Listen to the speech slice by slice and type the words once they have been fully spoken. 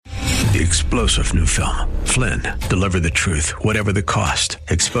The explosive new film, Flynn, deliver the truth, whatever the cost,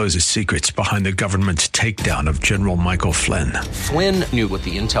 exposes secrets behind the government's takedown of General Michael Flynn. Flynn knew what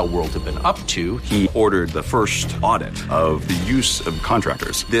the intel world had been up to. He ordered the first audit of the use of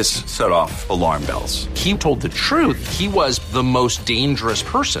contractors. This set off alarm bells. He told the truth. He was the most dangerous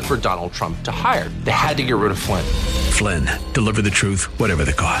person for Donald Trump to hire. They had to get rid of Flynn. Flynn, deliver the truth, whatever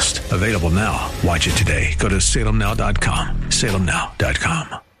the cost. Available now. Watch it today. Go to salemnow.com.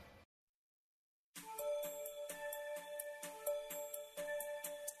 salemnow.com.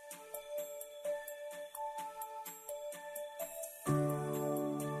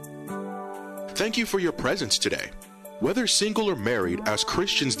 Thank you for your presence today. Whether single or married, as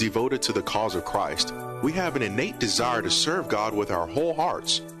Christians devoted to the cause of Christ, we have an innate desire to serve God with our whole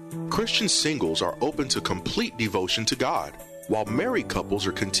hearts. Christian singles are open to complete devotion to God, while married couples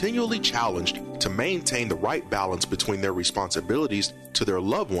are continually challenged to maintain the right balance between their responsibilities to their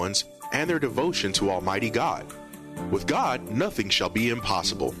loved ones and their devotion to Almighty God. With God, nothing shall be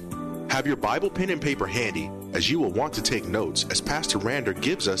impossible. Have your Bible, pen, and paper handy, as you will want to take notes as Pastor Rander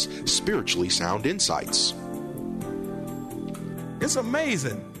gives us spiritually sound insights. It's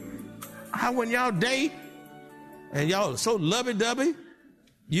amazing how when y'all date and y'all are so lovey-dovey,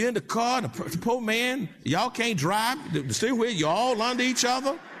 you're in the car, the poor man, y'all can't drive, the steering wheel, you're all under each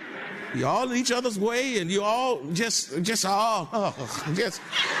other, you're all in each other's way, and you all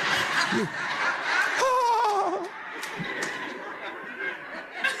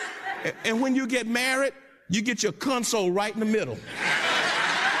And when you get married, you get your console right in the middle.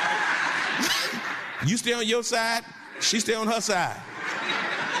 You stay on your side, she stay on her side.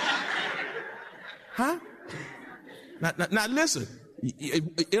 Huh? Now listen,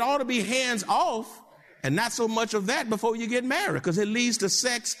 it ought to be hands off and not so much of that before you get married, because it leads to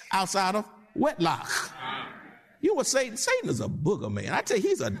sex outside of wedlock. You know what Satan is a booger, man. I tell you,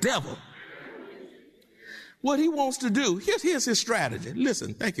 he's a devil. What he wants to do, here's his strategy.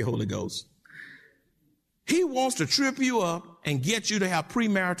 Listen, thank you, Holy Ghost. He wants to trip you up and get you to have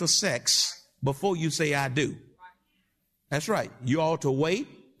premarital sex before you say, I do. That's right. You ought to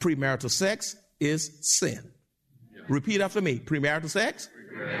wait. Premarital sex is sin. Yeah. Repeat after me. Premarital sex?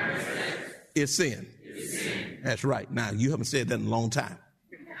 Is sin. That's right. Now, you haven't said that in a long time.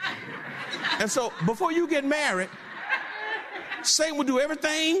 And so, before you get married, Satan will do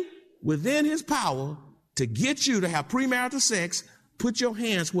everything within his power to get you to have premarital sex, put your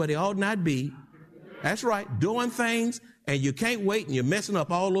hands where they ought not be. That's right, doing things, and you can't wait, and you're messing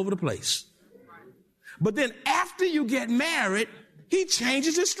up all over the place. But then after you get married, he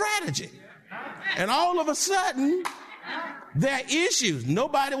changes his strategy. And all of a sudden, there are issues.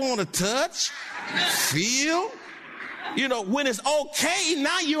 Nobody want to touch, feel. You know, when it's okay,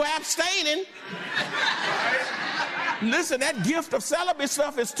 now you're abstaining. Listen, that gift of celibate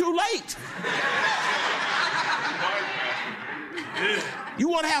stuff is too late. You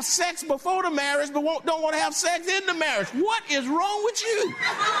want to have sex before the marriage, but don't want to have sex in the marriage. What is wrong with you?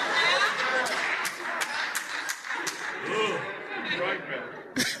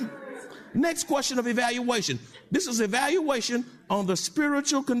 Next question of evaluation. This is evaluation on the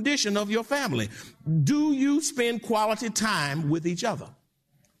spiritual condition of your family. Do you spend quality time with each other?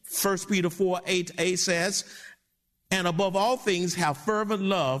 1 Peter 4:8a says, and above all things, have fervent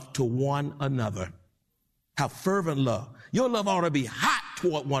love to one another. Have fervent love. Your love ought to be hot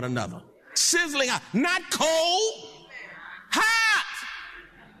toward one another. Sizzling hot. Not cold. Hot.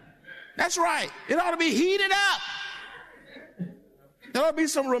 That's right. It ought to be heated up. There ought to be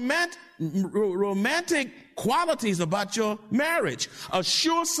some romantic qualities about your marriage. A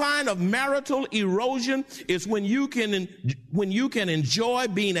sure sign of marital erosion is when you can enjoy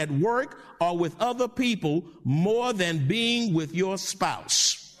being at work or with other people more than being with your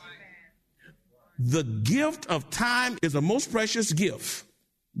spouse. The gift of time is the most precious gift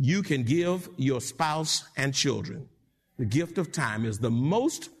you can give your spouse and children. The gift of time is the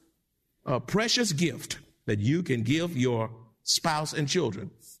most precious gift that you can give your spouse and children.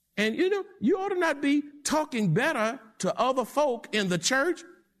 And you know, you ought to not be talking better to other folk in the church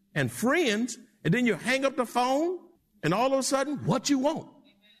and friends, and then you hang up the phone and all of a sudden, what you want?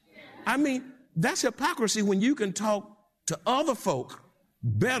 I mean, that's hypocrisy when you can talk to other folk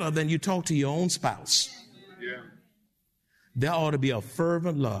better than you talk to your own spouse. Yeah. There ought to be a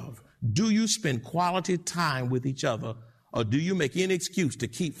fervent love. Do you spend quality time with each other, or do you make any excuse to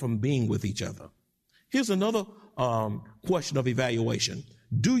keep from being with each other? Here's another question of evaluation.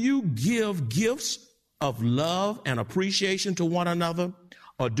 Do you give gifts of love and appreciation to one another,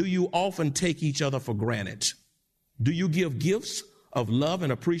 or do you often take each other for granted? Do you give gifts of love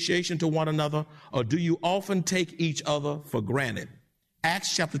and appreciation to one another, or do you often take each other for granted?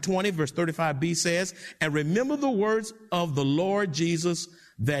 Acts chapter 20, verse 35b says, and remember the words of the Lord Jesus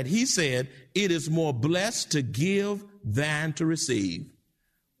that he said, it is more blessed to give than to receive.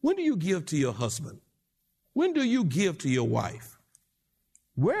 When do you give to your husband? When do you give to your wife?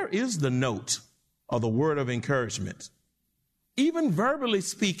 Where is the note or the word of encouragement? Even verbally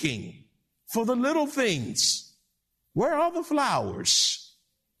speaking, for the little things. Where are the flowers?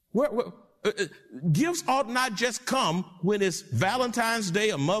 Gifts ought not just come when it's Valentine's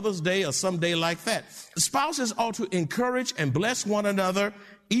Day or Mother's Day or some day like that. Spouses ought to encourage and bless one another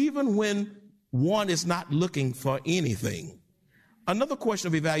even when one is not looking for anything. Another question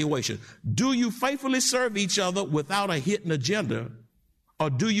of evaluation. Do you faithfully serve each other without a hidden agenda? Or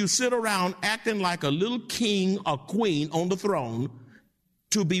do you sit around acting like a little king or queen on the throne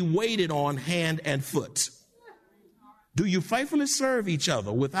to be waited on hand and foot? Do you faithfully serve each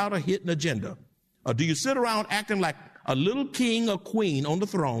other without a hidden agenda? Or do you sit around acting like a little king or queen on the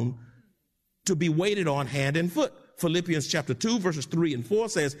throne to be waited on hand and foot? Philippians chapter 2, verses 3 and 4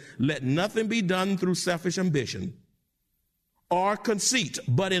 says, let nothing be done through selfish ambition or conceit,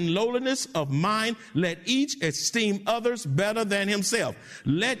 but in lowliness of mind, let each esteem others better than himself.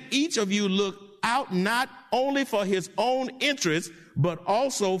 Let each of you look out not only for his own interest, but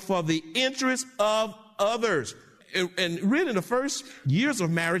also for the interest of others. And really, in the first years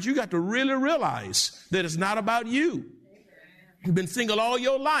of marriage, you got to really realize that it's not about you. You've been single all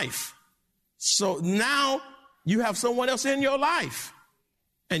your life. So now you have someone else in your life,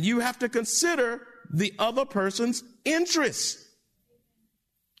 and you have to consider the other person's interests.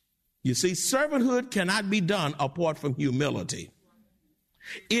 You see, servanthood cannot be done apart from humility.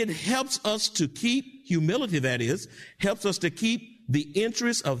 It helps us to keep humility, that is, helps us to keep the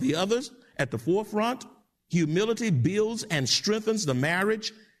interests of the others at the forefront. Humility builds and strengthens the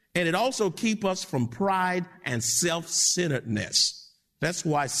marriage, and it also keeps us from pride and self-centeredness. That's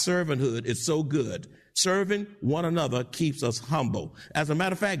why servanthood is so good. Serving one another keeps us humble. As a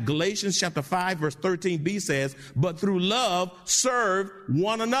matter of fact, Galatians chapter 5, verse 13b says, but through love, serve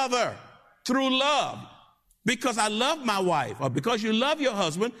one another. Through love. Because I love my wife, or because you love your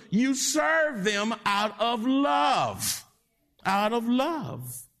husband, you serve them out of love. Out of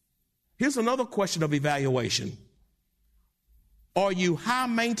love. Here's another question of evaluation. Are you high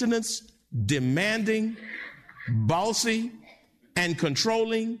maintenance, demanding, bossy, and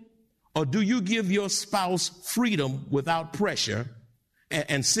controlling? Or do you give your spouse freedom without pressure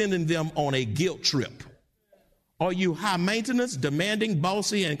and sending them on a guilt trip? Are you high maintenance, demanding,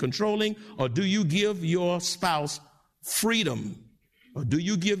 bossy, and controlling? Or do you give your spouse freedom? Or do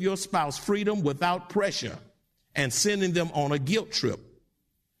you give your spouse freedom without pressure and sending them on a guilt trip?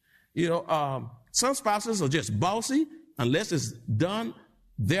 You know, some spouses are just bossy. Unless it's done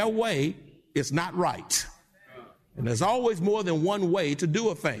their way, it's not right. And there's always more than one way to do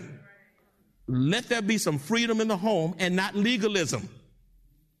a thing. Let there be some freedom in the home and not legalism.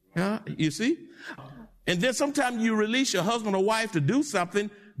 You see? And then sometimes you release your husband or wife to do something,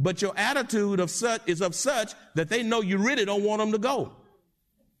 but your attitude is of such that they know you really don't want them to go.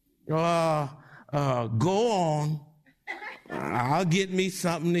 Go on. I'll get me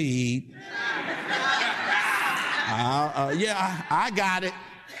something to eat. I got it.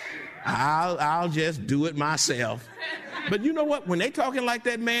 I'll just do it myself. But you know what? When they talking like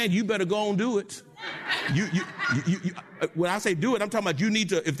that, man, you better go and do it. When I say do it, I'm talking about you need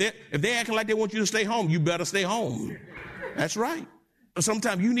to. If they acting like they want you to stay home, you better stay home. That's right.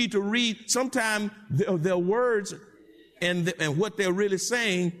 Sometimes you need to read. Sometimes their words and what they're really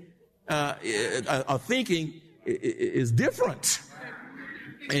saying, are thinking is different,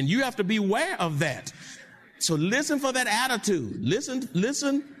 and you have to be aware of that. So listen for that attitude.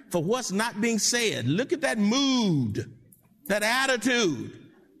 Listen for what's not being said. Look at that mood, that attitude.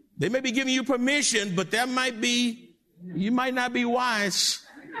 They may be giving you permission, but you might not be wise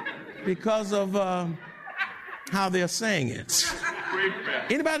because of how they're saying it.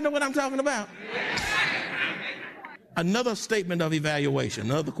 Anybody know what I'm talking about? Another statement of evaluation,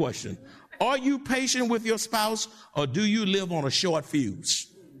 another question. Are you patient with your spouse, or do you live on a short fuse?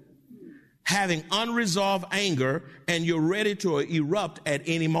 Having unresolved anger and you're ready to erupt at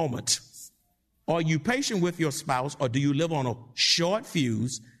any moment. Are you patient with your spouse, or do you live on a short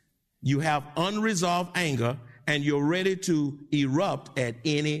fuse? You have unresolved anger and you're ready to erupt at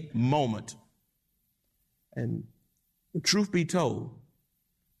any moment. And the truth be told,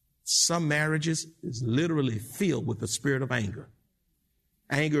 some marriages is literally filled with the spirit of anger.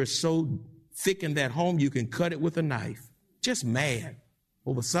 Anger is so thick in that home, you can cut it with a knife. Just mad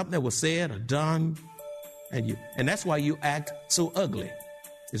over something that was said or done. And that's why you act so ugly.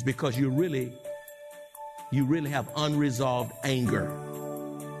 It's because you really have unresolved anger.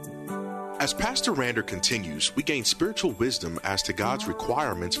 As Pastor Rander continues, we gain spiritual wisdom as to God's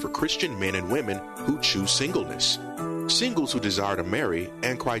requirements for Christian men and women who choose singleness, singles who desire to marry,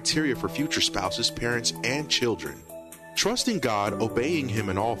 and criteria for future spouses, parents, and children. Trusting God, obeying Him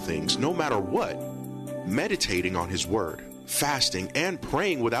in all things, no matter what, meditating on His Word, fasting, and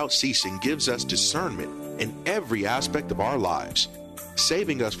praying without ceasing gives us discernment in every aspect of our lives,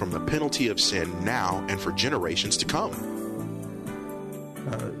 saving us from the penalty of sin now and for generations to come.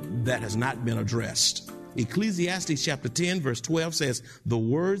 That has not been addressed. Ecclesiastes chapter 10 verse 12 says, the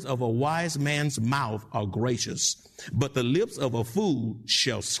words of a wise man's mouth are gracious, but the lips of a fool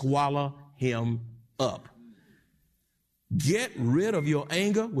shall swallow him up. Get rid of your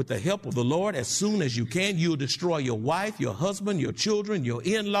anger with the help of the Lord as soon as you can. You'll destroy your wife, your husband, your children, your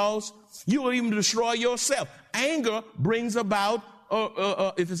in-laws. You will even destroy yourself. Anger brings about,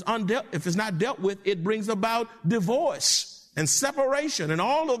 if it's not dealt with, it brings about divorce and separation and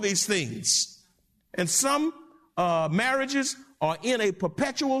all of these things. And some marriages are in a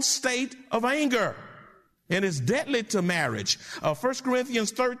perpetual state of anger, and it's deadly to marriage. 1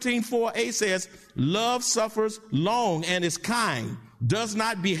 Corinthians 13:4a says, love suffers long and is kind, does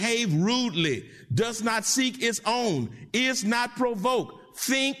not behave rudely, does not seek its own, is not provoked,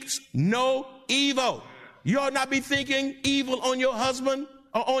 thinks no evil. You ought not be thinking evil on your husband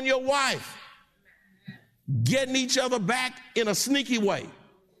or on your wife. Getting each other back in a sneaky way,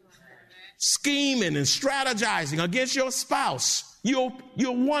 scheming and strategizing against your spouse. You're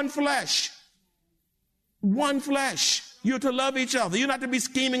one flesh. One flesh. You're to love each other. You're not to be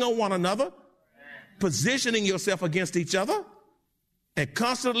scheming on one another, positioning yourself against each other, and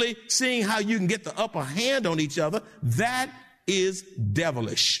constantly seeing how you can get the upper hand on each other. That is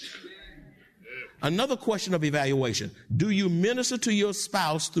devilish. Another question of evaluation. Do you minister to your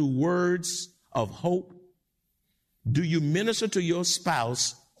spouse through words of hope? Do you minister to your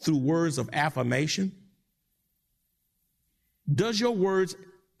spouse through words of affirmation? Does your words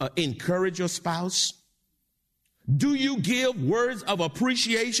encourage your spouse? Do you give words of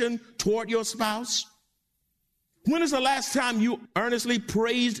appreciation toward your spouse? When is the last time you earnestly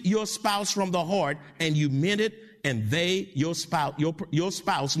praised your spouse from the heart and you meant it and your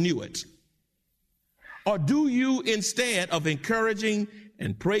spouse knew it? Or do you, instead of encouraging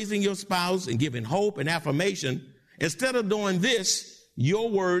and praising your spouse and giving hope and affirmation, instead of doing this, your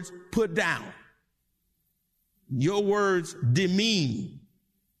words put down, your words demean?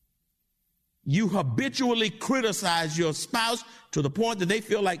 You habitually criticize your spouse to the point that they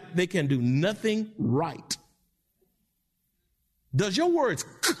feel like they can do nothing right. Does your words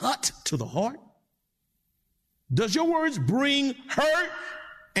cut to the heart? Does your words bring hurt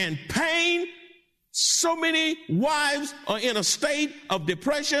and pain? So many wives are in a state of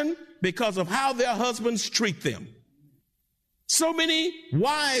depression because of how their husbands treat them. So many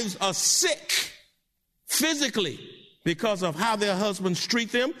wives are sick physically because of how their husbands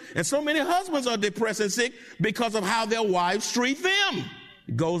treat them. And so many husbands are depressed and sick because of how their wives treat them.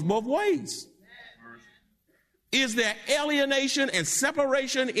 It goes both ways. Is there alienation and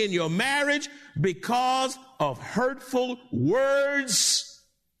separation in your marriage because of hurtful words?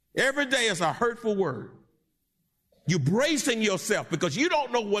 Every day is a hurtful word. You're bracing yourself because you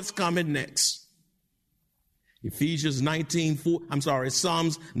don't know what's coming next. Psalms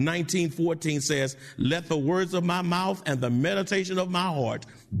 19:14 says, let the words of my mouth and the meditation of my heart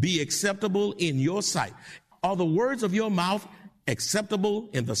be acceptable in your sight. Are the words of your mouth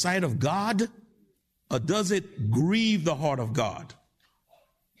acceptable in the sight of God? Or does it grieve the heart of God?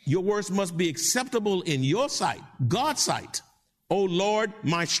 Your words must be acceptable in your sight, God's sight. O Lord,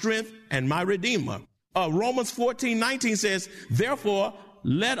 my strength and my redeemer. Romans 14:19 says, therefore,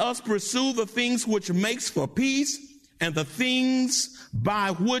 let us pursue the things which makes for peace and the things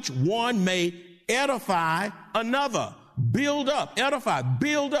by which one may edify another. Build up, edify,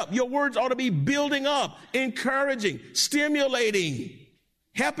 build up. Your words ought to be building up, encouraging, stimulating,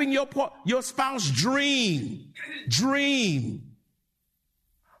 helping your spouse dream.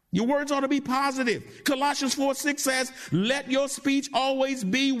 Your words ought to be positive. Colossians 4:6 says, let your speech always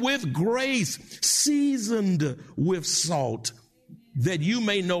be with grace, seasoned with salt, that you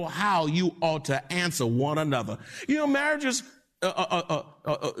may know how you ought to answer one another. You know, marriages, the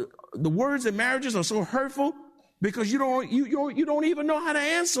words in marriages are so hurtful because you don't even know how to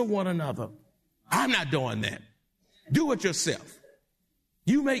answer one another. I'm not doing that. Do it yourself.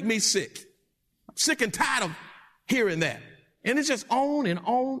 You make me sick. I'm sick and tired of hearing that. And it's just on and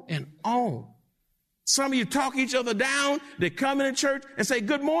on and on. Some of you talk each other down. They come in church and say,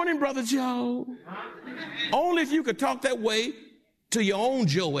 good morning, Brother Joe. Only if you could talk that way to your own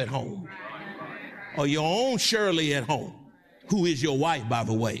Joe at home or your own Shirley at home, who is your wife, by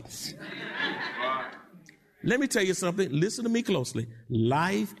the way. Let me tell you something. Listen to me closely.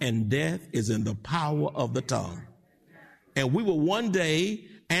 Life and death is in the power of the tongue. And we will one day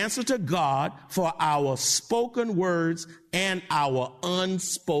answer to God for our spoken words and our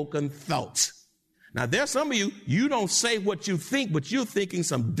unspoken thoughts. Now, there's some of you, you don't say what you think, but you're thinking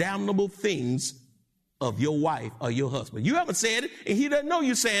some damnable things of your wife or your husband. You haven't said it, and he doesn't know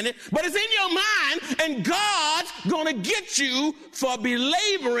you're saying it, but it's in your mind, and God's going to get you for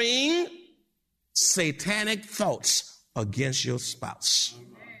belaboring satanic thoughts against your spouse.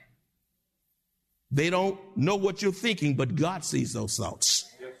 They don't know what you're thinking, but God sees those thoughts.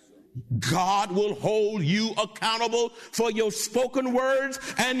 God will hold you accountable for your spoken words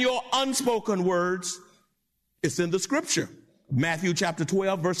and your unspoken words. It's in the scripture. Matthew chapter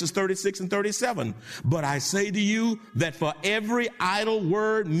 12, verses 36 and 37. But I say to you that for every idle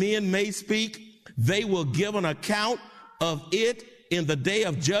word men may speak, they will give an account of it in the day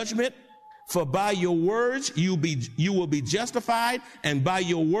of judgment. For by your words you will be justified, and by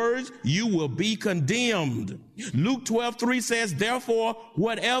your words you will be condemned. Luke 12:3 says, therefore,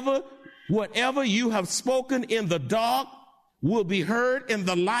 whatever you have spoken in the dark will be heard in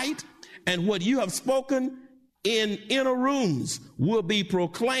the light, and what you have spoken in inner rooms will be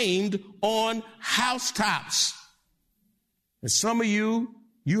proclaimed on housetops. And some of you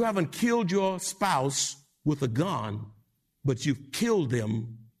haven't killed your spouse with a gun, but you've killed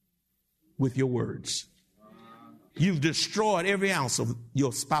them with your words. You've destroyed every ounce of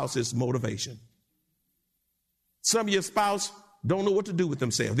your spouse's motivation. Some of your spouse don't know what to do with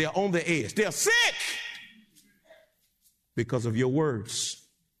themselves. They're on the edge. They're sick because of your words.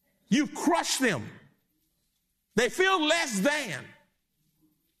 You've crushed them. They feel less than.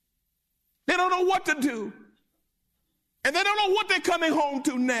 They don't know what to do. And they don't know what they're coming home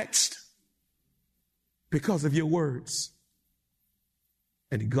to next because of your words.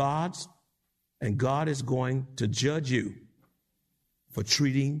 And God is going to judge you for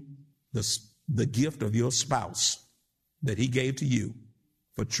treating the gift of your spouse that he gave to you,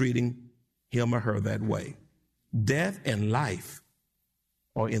 for treating him or her that way. Death and life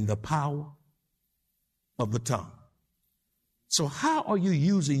are in the power of the tongue. So how are you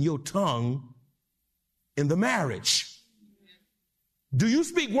using your tongue in the marriage? Do you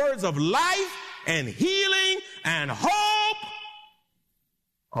speak words of life and healing and hope?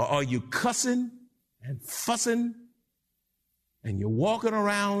 Or are you cussing and fussing and you're walking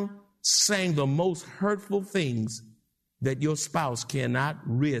around saying the most hurtful things that your spouse cannot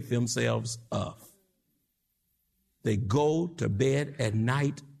rid themselves of? They go to bed at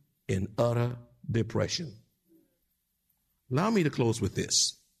night in utter depression. Allow me to close with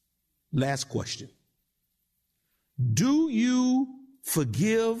this. Last question. Do you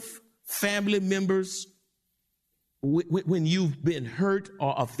forgive family members when you've been hurt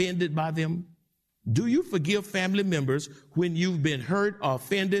or offended by them? Do you forgive family members when you've been hurt or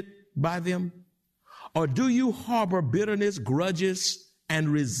offended by them? Or do you harbor bitterness, grudges, and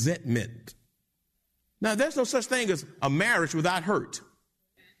resentment? Now, there's no such thing as a marriage without hurt.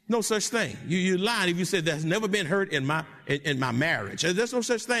 No such thing. You're lying if you said there's never been hurt in my marriage. There's no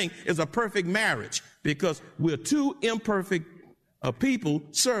such thing as a perfect marriage, because we're two imperfect people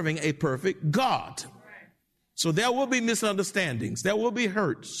serving a perfect God. So there will be misunderstandings. There will be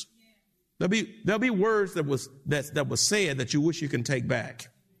hurts. There'll be words that was said that you wish you can take back.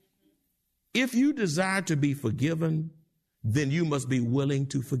 If you desire to be forgiven, then you must be willing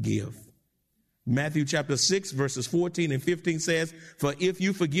to forgive. Matthew chapter 6, verses 14 and 15 says, for if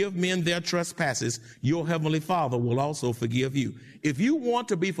you forgive men their trespasses, your heavenly Father will also forgive you. If you want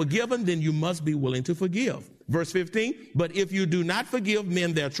to be forgiven, then you must be willing to forgive. Verse 15, but if you do not forgive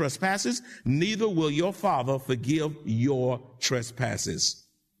men their trespasses, neither will your Father forgive your trespasses.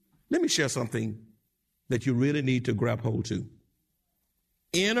 Let me share something that you really need to grab hold to.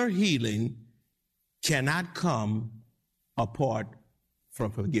 Inner healing cannot come apart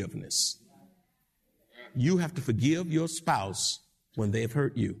from forgiveness. You have to forgive your spouse when they've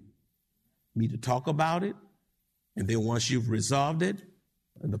hurt you. You need to talk about it, and then once you've resolved it,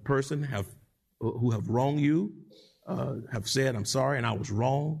 and the person who have wronged you have said, I'm sorry and I was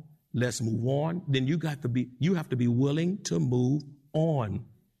wrong, let's move on, then you have to be willing to move on.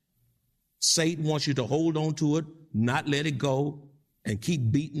 Satan wants you to hold on to it, not let it go, and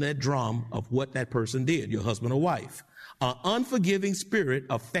keep beating that drum of what that person did, your husband or wife. An unforgiving spirit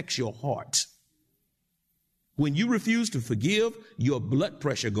affects your heart. When you refuse to forgive, your blood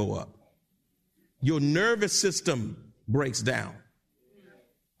pressure go up. Your nervous system breaks down.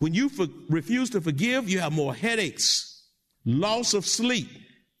 When you refuse to forgive, you have more headaches, loss of sleep.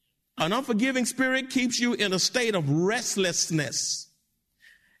 An unforgiving spirit keeps you in a state of restlessness.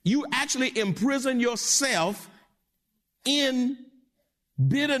 You actually imprison yourself in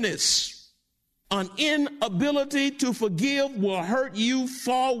bitterness. An inability to forgive will hurt you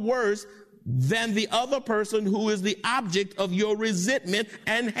far worse than the other person who is the object of your resentment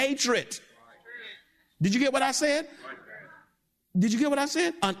and hatred. Did you get what I said? Did you get what I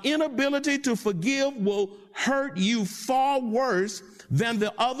said? An inability to forgive will hurt you far worse than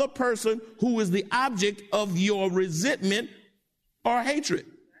the other person who is the object of your resentment or hatred.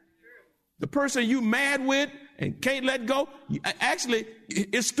 The person you mad with and can't let go, actually,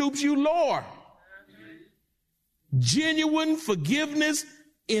 it stoops you lower. Genuine forgiveness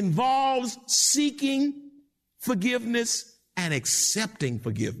involves seeking forgiveness and accepting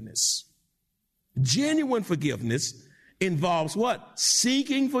forgiveness. Genuine forgiveness involves what?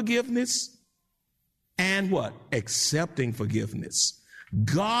 Seeking forgiveness and what? Accepting forgiveness.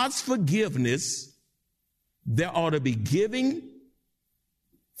 God's forgiveness, there ought to be giving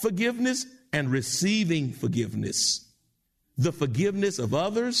forgiveness and receiving forgiveness. The forgiveness of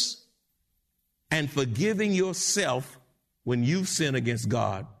others and forgiving yourself when you sin against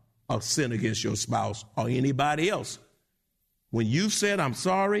God or sin against your spouse or anybody else. When you said, I'm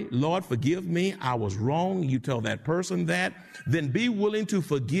sorry, Lord, forgive me, I was wrong, you tell that person that, then be willing to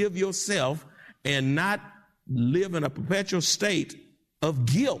forgive yourself and not live in a perpetual state of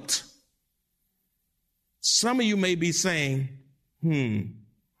guilt. Some of you may be saying,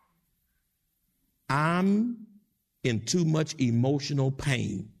 I'm in too much emotional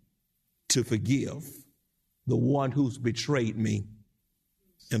pain to forgive the one who's betrayed me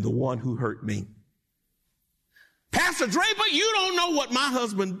and the one who hurt me. Pastor Draper, you don't know what my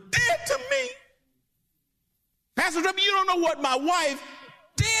husband did to me. Pastor Draper, you don't know what my wife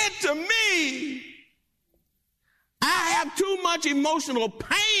did to me. I have too much emotional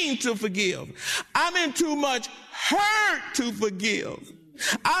pain to forgive. I'm in too much hurt to forgive.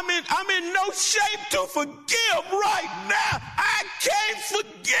 I'm in no shape to forgive right now. I can't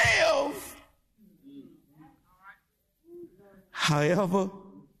forgive. However,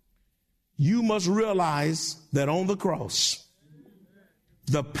 you must realize that on the cross,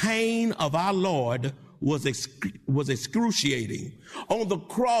 the pain of our Lord was excruciating. On the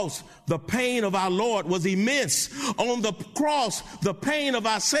cross, the pain of our Lord was immense. On the cross, the pain of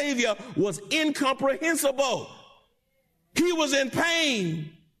our Savior was incomprehensible. He was in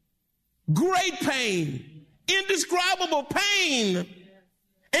pain, great pain, indescribable pain.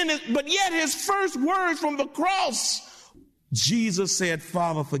 But yet his first words from the cross, Jesus said,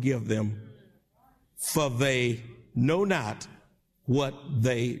 Father, forgive them, for they know not what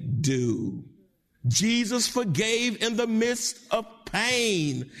they do. Jesus forgave in the midst of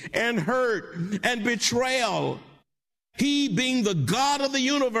pain and hurt and betrayal. He, being the God of the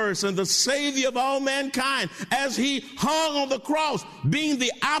universe and the Savior of all mankind, as he hung on the cross, being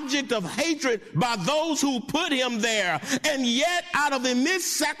the object of hatred by those who put him there. And yet, out of immense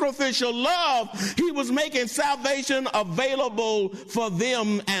sacrificial love, he was making salvation available for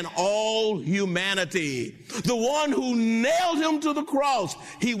them and all humanity. The one who nailed him to the cross,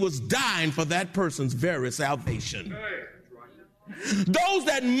 he was dying for that person's very salvation. Those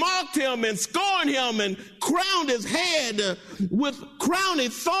that mocked him and scorned him and crowned his head with crowning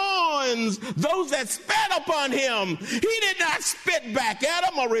thorns, those that spat upon him, he did not spit back at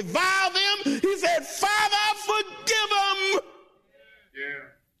them or revile them. He said, Father, forgive them. Yeah.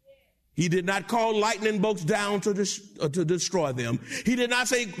 He did not call lightning bolts down to destroy them. He did not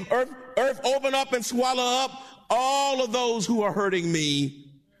say, earth, open up and swallow up all of those who are hurting me.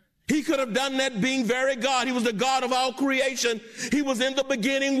 He could have done that being very God. He was the God of all creation. He was in the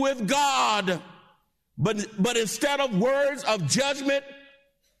beginning with God. But instead of words of judgment,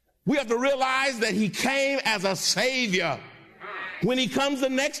 we have to realize that he came as a savior. When he comes the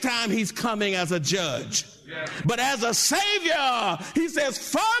next time, he's coming as a judge. But as a savior, he says,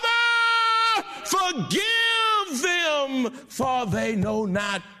 Father, forgive them, for they know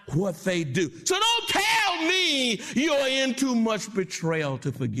not what they do. So don't tell me you're in too much betrayal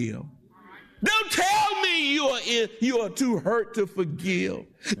to forgive. Don't tell me you are too hurt to forgive.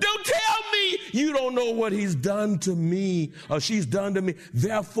 Don't tell me you don't know what he's done to me or she's done to me.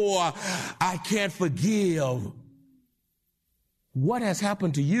 Therefore, I can't forgive. What has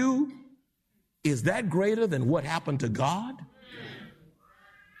happened to you, is that greater than what happened to God?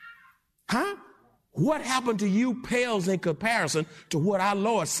 Huh? What happened to you pales in comparison to what our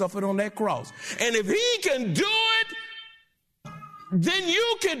Lord suffered on that cross. And if he can do it, then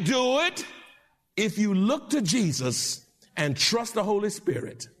you can do it if you look to Jesus and trust the Holy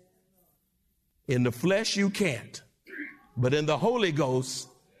Spirit. In the flesh, you can't. But in the Holy Ghost,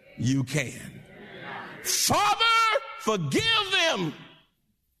 you can. Father, forgive them,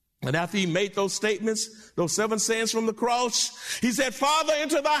 And after he made those statements, those 7 sayings from the cross, he said, Father,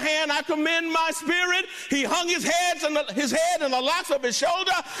 into thy hand I commend my spirit. He hung his head and the locks of his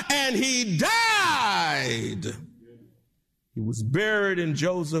shoulder, and he died. He was buried in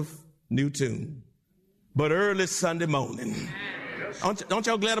Joseph's new tomb. But early Sunday morning, don't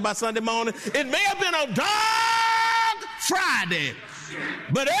y'all glad about Sunday morning? It may have been a dark Friday,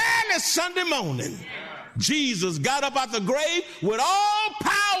 but early Sunday morning, Jesus got up out the grave with all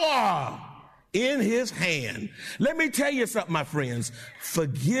power in his hand. Let me tell you something, my friends.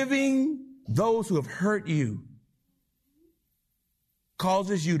 Forgiving those who have hurt you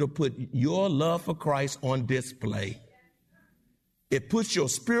causes you to put your love for Christ on display. It puts your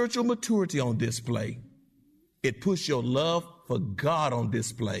spiritual maturity on display. It puts your love for God on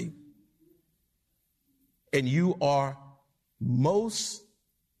display. And you are most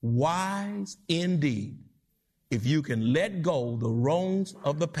wise indeed if you can let go the wrongs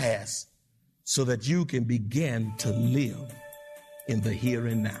of the past so that you can begin to live in the here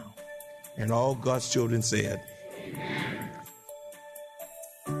and now. And all God's children said, Amen.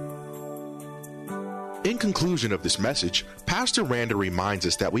 In conclusion of this message, Pastor Randa reminds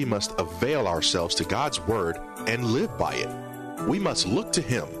us that we must avail ourselves to God's word and live by it. We must look to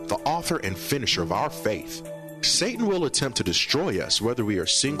him, the author and finisher of our faith. Satan will attempt to destroy us whether we are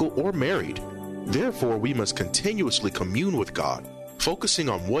single or married. Therefore, we must continuously commune with God, focusing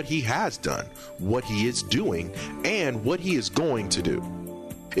on what he has done, what he is doing, and what he is going to do.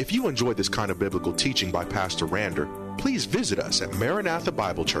 If you enjoyed this kind of biblical teaching by Pastor Randa, please visit us at Maranatha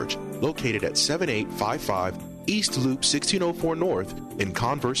Bible Church, located at 7855 East Loop 1604 North in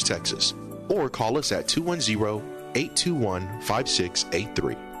Converse, Texas, or call us at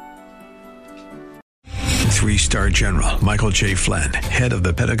 210-821-5683. 3-star General Michael J. Flynn, head of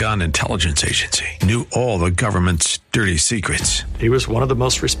the Pentagon Intelligence Agency, knew all the government's dirty secrets. He was one of the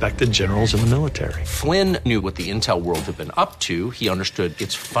most respected generals in the military. Flynn knew what the intel world had been up to. He understood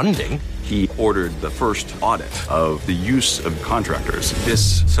its funding. He ordered the first audit of the use of contractors.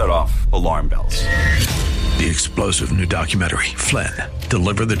 This set off alarm bells. The explosive new documentary, Flynn,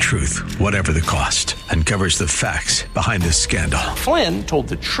 Deliver the Truth, Whatever the Cost, uncovers the facts behind this scandal. Flynn told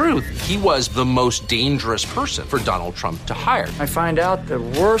the truth. He was the most dangerous person for Donald Trump to hire. I find out the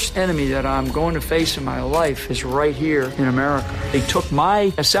worst enemy that I'm going to face in my life is right here in America. They took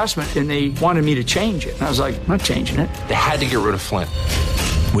my assessment and they wanted me to change it. And I was like, I'm not changing it. They had to get rid of Flynn.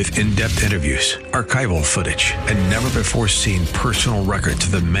 With in-depth interviews, archival footage, and never-before-seen personal records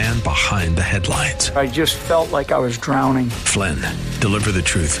of the man behind the headlines. I just felt like I was drowning. Flynn, Deliver the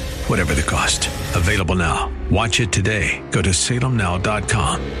Truth, Whatever the Cost. Available now. Watch it today. Go to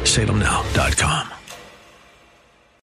salemnow.com. salemnow.com.